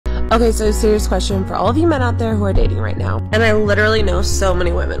Okay, so serious question for all of you men out there who are dating right now. And I literally know so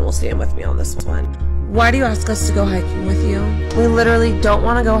many women will stand with me on this one. Why do you ask us to go hiking with you? We literally don't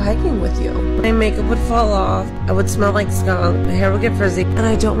want to go hiking with you. My makeup would fall off, I would smell like skunk, my hair would get frizzy, and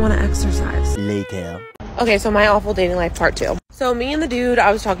I don't want to exercise. Later. Okay, so my awful dating life part 2. So me and the dude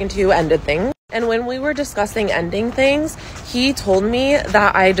I was talking to ended things. And when we were discussing ending things, he told me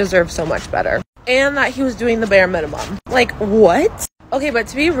that I deserve so much better. And that he was doing the bare minimum. Like, what? Okay, but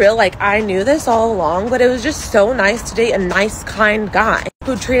to be real, like, I knew this all along, but it was just so nice to date a nice, kind guy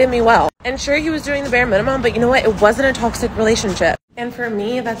who treated me well. And sure, he was doing the bare minimum, but you know what? It wasn't a toxic relationship. And for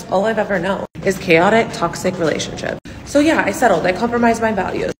me, that's all I've ever known is chaotic, toxic relationship. So yeah, I settled. I compromised my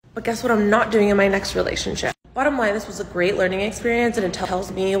values. But guess what I'm not doing in my next relationship? Bottom line, this was a great learning experience, and it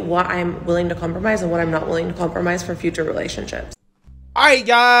tells me what I'm willing to compromise and what I'm not willing to compromise for future relationships. All right,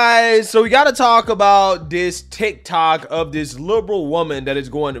 guys, so we got to talk about this TikTok of this liberal woman that is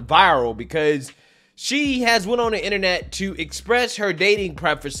going viral because she has went on the internet to express her dating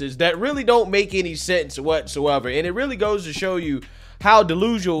preferences that really don't make any sense whatsoever. And it really goes to show you how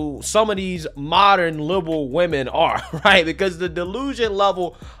delusional some of these modern liberal women are, right? Because the delusion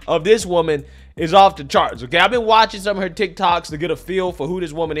level of this woman is off the charts, okay? I've been watching some of her TikToks to get a feel for who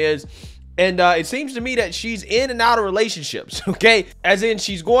this woman is. And it seems to me that she's in and out of relationships, okay? As in,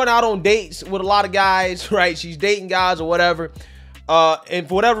 she's going out on dates with a lot of guys, right? She's dating guys or whatever. And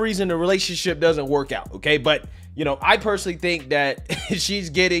for whatever reason, the relationship doesn't work out, okay? But, you know, I personally think that she's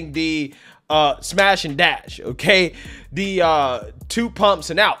getting the smash and dash, okay? The 2 pumps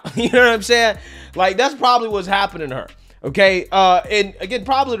and out, you know what I'm saying? Like, that's probably what's happening to her, okay? And again,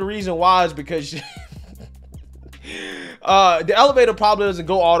 probably the reason why is because she the elevator probably doesn't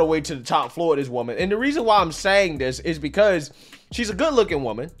go all the way to the top floor of this woman. And the reason why I'm saying this is because she's a good looking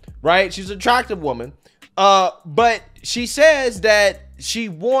woman, right? She's an attractive woman. But she says that she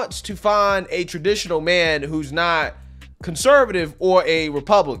wants to find a traditional man who's not conservative or a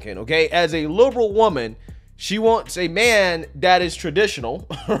Republican, okay? As a liberal woman, she wants a man that is traditional,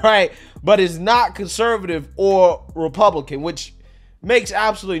 right? But is not conservative or Republican, which makes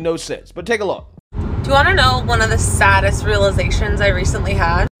absolutely no sense. But take a look. Do you want to know one of the saddest realizations I recently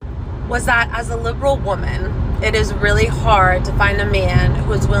had? Was that as a liberal woman, it is really hard to find a man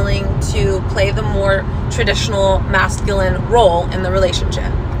who is willing to play the more traditional masculine role in the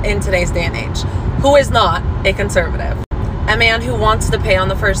relationship in today's day and age, who is not a conservative. A man who wants to pay on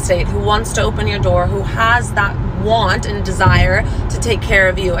the first date, who wants to open your door, who has that want and desire to take care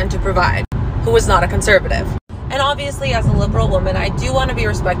of you and to provide, who is not a conservative. And obviously, as a liberal woman, I do want to be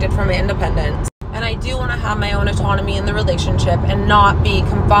respected for my independence. And I do want to have my own autonomy in the relationship and not be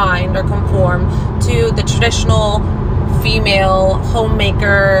confined or conform to the traditional female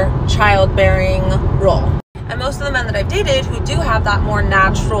homemaker, childbearing role. And most of the men that I've dated who do have that more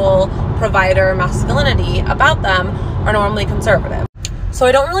natural provider masculinity about them are normally conservative. So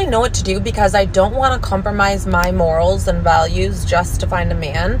I don't really know what to do because I don't want to compromise my morals and values just to find a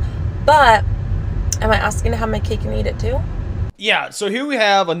man. But am I asking to have my cake and eat it too? Yeah, so here we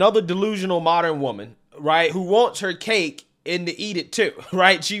have another delusional modern woman, right, who wants her cake and to eat it too,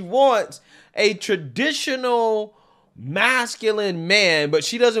 right? She wants a traditional masculine man, but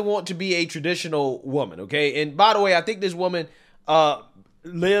she doesn't want to be a traditional woman, okay? And by the way, I think this woman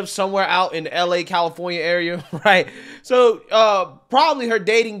lives somewhere out in the LA, California area, right? So probably her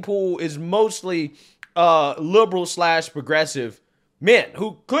dating pool is mostly liberal / progressive men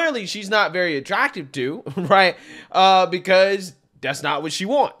who clearly she's not very attractive to, right? Because that's not what she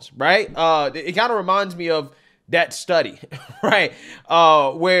wants, right? It kind of reminds me of that study, right?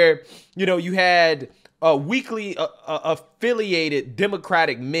 Where, you know, you had weakly affiliated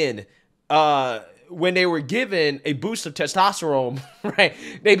Democratic men, when they were given a boost of testosterone, right,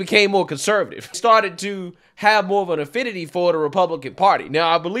 they became more conservative, started to have more of an affinity for the Republican Party. Now,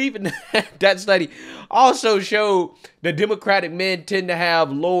 I believe in that study also showed that Democratic men tend to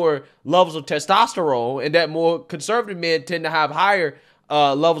have lower levels of testosterone and that more conservative men tend to have higher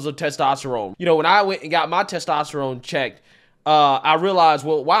levels of testosterone. You know, when I went and got my testosterone checked, I realized,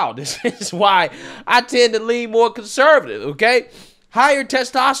 well, wow, this is why I tend to lean more conservative, okay? Higher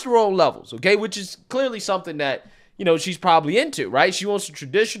testosterone levels, okay? Which is clearly something that, you know, she's probably into, right? She wants a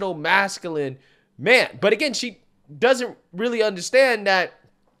traditional masculine man. But again, she doesn't really understand that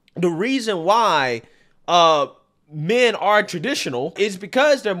the reason why men are traditional is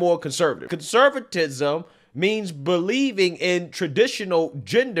because they're more conservative. Conservatism means believing in traditional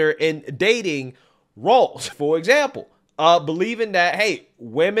gender and dating roles. For example, believing that, hey,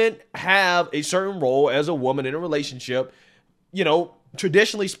 women have a certain role as a woman in a relationship, you know,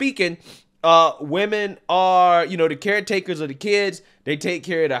 traditionally speaking, women are, the caretakers of the kids. They take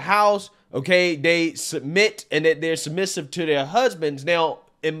care of the house. Okay, they submit and that they're submissive to their husbands. Now,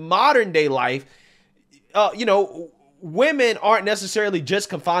 in modern day life, women aren't necessarily just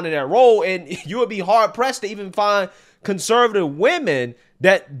confined to that role, and you would be hard pressed to even find conservative women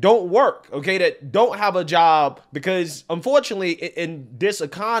that don't work, okay, that don't have a job, because unfortunately in this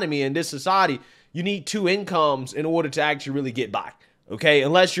economy, in this society, you need two incomes in order to actually really get by, okay,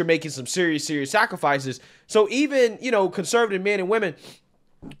 unless you're making some serious sacrifices. So even, conservative men and women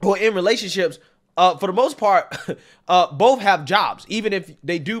who are in relationships, for the most part, both have jobs, even if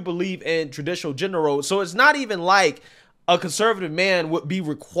they do believe in traditional gender roles. So it's not even like a conservative man would be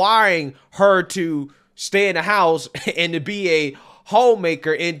requiring her to stay in the house and to be a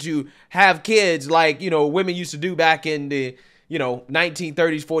homemaker and to have kids like, women used to do back in the,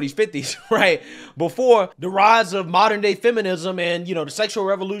 1930s, 40s, 50s, right? Before the rise of modern day feminism and, the sexual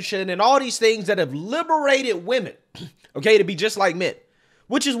revolution and all these things that have liberated women, okay, to be just like men,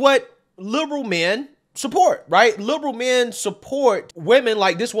 which is what liberal men support, right? Liberal men support women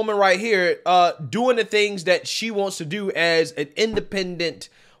like this woman right here, doing the things that she wants to do as an independent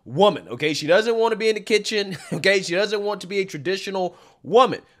woman, okay? She doesn't want to be in the kitchen, okay? She doesn't want to be a traditional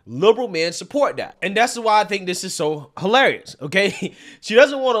woman. Liberal men support that. And that's why I think this is so hilarious, okay? She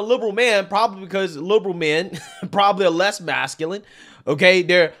doesn't want a liberal man, probably because liberal men probably are less masculine, okay?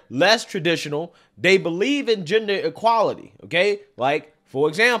 They're less traditional. They believe in gender equality, okay? Like, for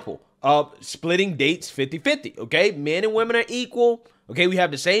example, splitting dates 50-50, okay? Men and women are equal. Okay, we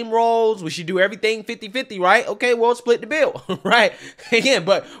have the same roles. We should do everything 50-50, right? Okay, well, split the bill, right? Again,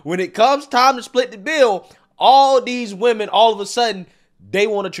 but when it comes time to split the bill, all these women, all of a sudden, they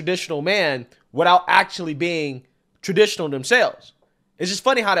want a traditional man without actually being traditional themselves. It's just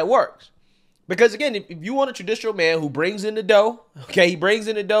funny how that works. Because again, if you want a traditional man who brings in the dough, okay, he brings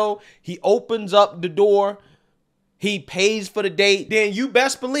in the dough, he opens up the door, he pays for the date, then you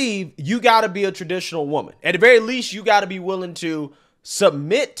best believe you got to be a traditional woman. At the very least, you got to be willing to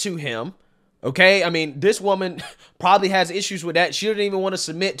submit to him, okay? I mean, this woman probably has issues with that. She doesn't even want to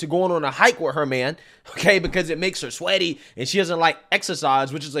submit to going on a hike with her man, okay, because it makes her sweaty and she doesn't like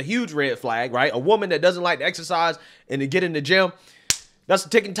exercise, which is a huge red flag, right? A woman that doesn't like to exercise and to get in the gym, that's a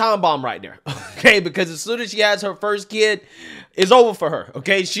ticking time bomb right there, okay? Because as soon as she has her first kid, it's over for her,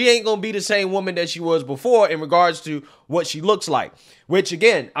 okay? She ain't gonna be the same woman that she was before in regards to what she looks like, which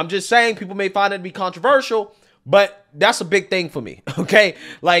again, I'm just saying people may find it to be controversial, but that's a big thing for me, okay?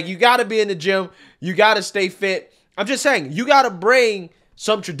 Like, you got to be in the gym. You got to stay fit. I'm just saying, you got to bring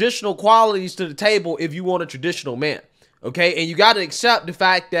some traditional qualities to the table if you want a traditional man, okay? And you got to accept the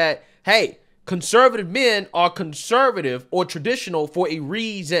fact that, hey, conservative men are conservative or traditional for a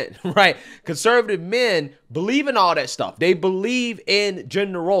reason, right? Conservative men believe in all that stuff. They believe in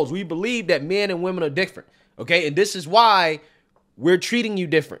gender roles. We believe that men and women are different, okay? And this is why we're treating you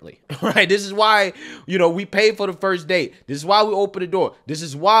differently, right? This is why, we pay for the first date. This is why we open the door. This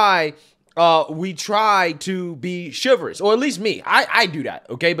is why we try to be chivalrous, or at least me. I do that,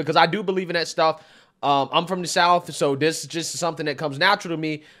 okay? Because I do believe in that stuff. I'm from the South, so this is just something that comes natural to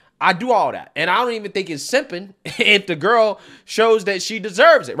me. I do all that. And I don't even think it's simping if the girl shows that she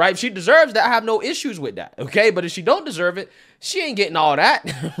deserves it, right? If she deserves that, I have no issues with that, okay? But if she don't deserve it, she ain't getting all that,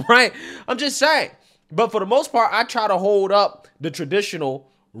 right? I'm just saying. But for the most part, I try to hold up the traditional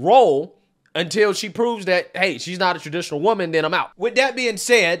role until she proves that, hey, she's not a traditional woman, then I'm out. With that being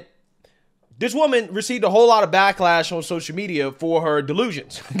said, this woman received a whole lot of backlash on social media for her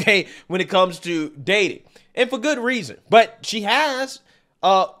delusions, okay, when it comes to dating. And for good reason. But she has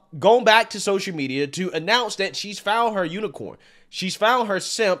gone back to social media to announce that she's found her unicorn. She's found her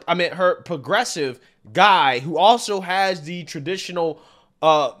her progressive guy who also has the traditional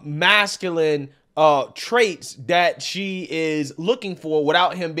masculine traits that she is looking for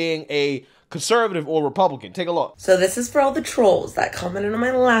without him being a conservative or Republican. Take a look. So this is for all the trolls that commented on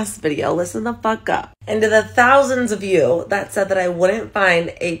my last video. Listen the fuck up. And to the thousands of you that said that I wouldn't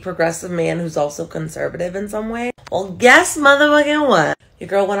find a progressive man who's also conservative in some way. Well, guess motherfucking what? Your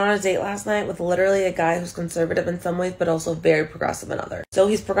girl went on a date last night with literally a guy who's conservative in some ways, but also very progressive in others. So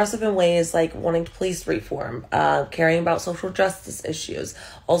he's progressive in ways like wanting police reform, caring about social justice issues,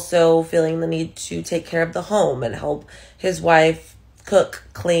 also feeling the need to take care of the home and help his wife cook,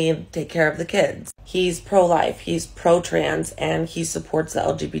 clean, take care of the kids. He's pro-life, he's pro-trans, and he supports the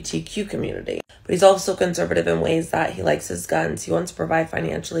LGBTQ community. But he's also conservative in ways that he likes his guns. He wants to provide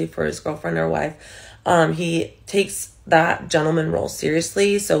financially for his girlfriend or wife. He takes that gentleman role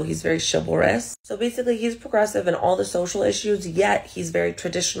seriously, so he's very chivalrous. So basically, he's progressive in all the social issues, yet he's very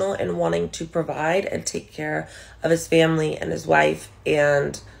traditional in wanting to provide and take care of his family and his wife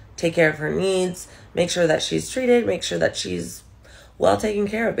and take care of her needs, make sure that she's treated, make sure that she's well taken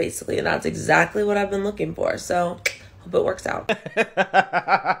care of, basically. And that's exactly what I've been looking for. So hope it works out.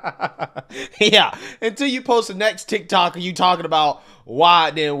 Yeah, until you post the next TikTok and you talking about why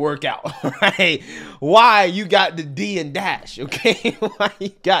it didn't work out, right? Why you got the D and dash, okay? Why you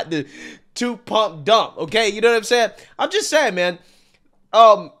got the 2 pump dump, okay? You know what I'm saying? I'm just saying, man.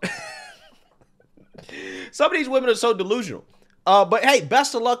 Some of these women are so delusional. But hey,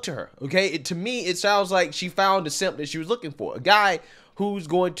 best of luck to her, okay? To me, it sounds like she found the simp that she was looking for. A guy who's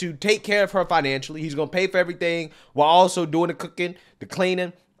going to take care of her financially. He's going to pay for everything while also doing the cooking, the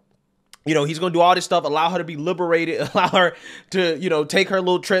cleaning. You know, he's going to do all this stuff, allow her to be liberated, allow her to, you know, take her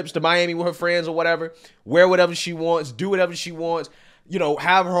little trips to Miami with her friends or whatever, wear whatever she wants, do whatever she wants, you know,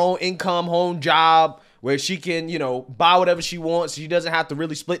 have her own income, own job where she can, you know, buy whatever she wants. She doesn't have to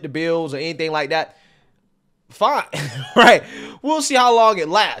really split the bills or anything like that. Fine, right? We'll see how long it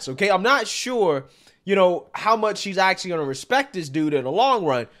lasts, okay? I'm not sure, you know, how much she's actually going to respect this dude in the long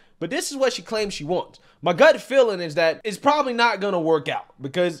run, but this is what she claims she wants. My gut feeling is that it's probably not going to work out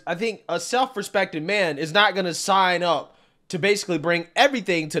because I think a self-respecting man is not going to sign up to basically bring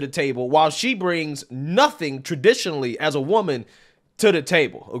everything to the table while she brings nothing traditionally as a woman to the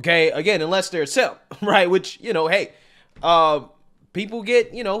table, okay? Again, unless they're a simp, right? Which, you know, hey, people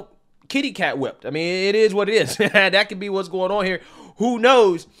get, you know, kitty cat whipped. I mean, it is what it is. That could be what's going on here. Who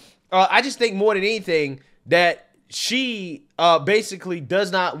knows? I just think more than anything that she basically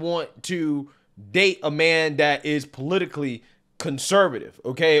does not want to date a man that is politically conservative,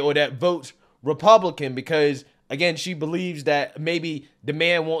 okay, or that votes Republican because, again, she believes that maybe the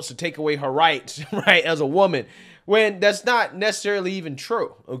man wants to take away her rights, right, as a woman, when that's not necessarily even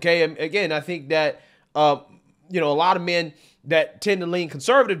true, okay? And again, I think that, you know, a lot of men that tend to lean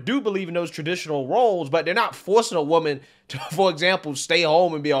conservative do believe in those traditional roles, but they're not forcing a woman to, for example, stay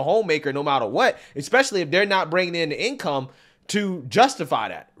home and be a homemaker no matter what, especially if they're not bringing in the income to justify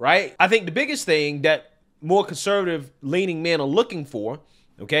that, right? I think the biggest thing that more conservative leaning men are looking for,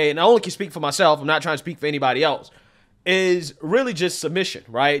 okay, and I only can speak for myself, I'm not trying to speak for anybody else, is really just submission,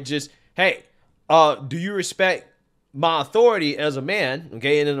 right? Just, hey, do you respect my authority as a man,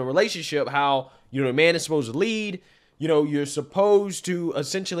 okay? And in a relationship, how, you know, a man is supposed to lead, you know, you're supposed to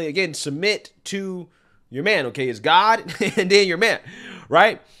essentially, again, submit to your man, okay? It's God and then your man,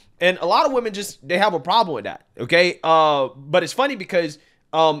 right? And a lot of women just, they have a problem with that, okay? But it's funny because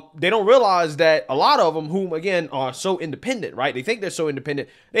they don't realize that a lot of them, whom, again, are so independent, right? They think they're so independent.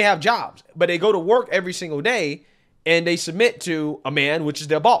 They have jobs, but they go to work every single day and they submit to a man, which is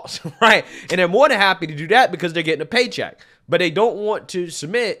their boss, right? And they're more than happy to do that because they're getting a paycheck. But they don't want to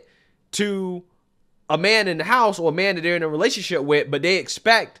submit to a man in the house or a man that they're in a relationship with, but they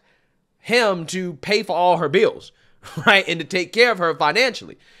expect him to pay for all her bills, right? And to take care of her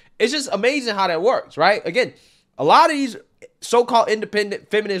financially. It's just amazing how that works, right? Again, a lot of these so-called independent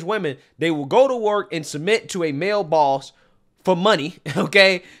feminist women, they will go to work and submit to a male boss for money,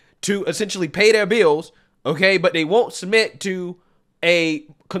 okay, to essentially pay their bills, okay, but they won't submit to a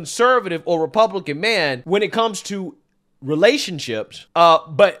conservative or Republican man when it comes to relationships,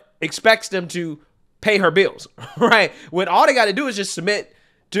 but expects them to pay her bills, right? When all they got to do is just submit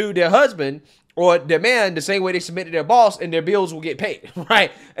to their husband or their man the same way they submit to their boss and their bills will get paid,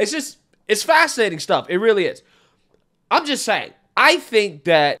 right? It's fascinating stuff. It really is. I'm just saying, I think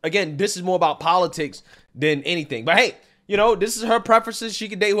that, again, this is more about politics than anything. But hey, you know, this is her preferences. She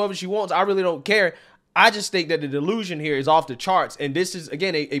can date whoever she wants. I really don't care. I just think that the delusion here is off the charts. And this is,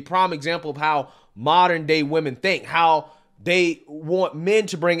 again, a prime example of how modern day women think, how they want men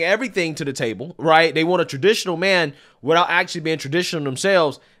to bring everything to the table, right? They want a traditional man without actually being traditional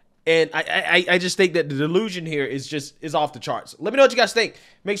themselves. And I just think that the delusion here is off the charts. Let me know what you guys think.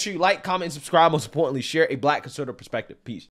 Make sure you like, comment, and subscribe. Most importantly, share a Black conservative perspective. Peace.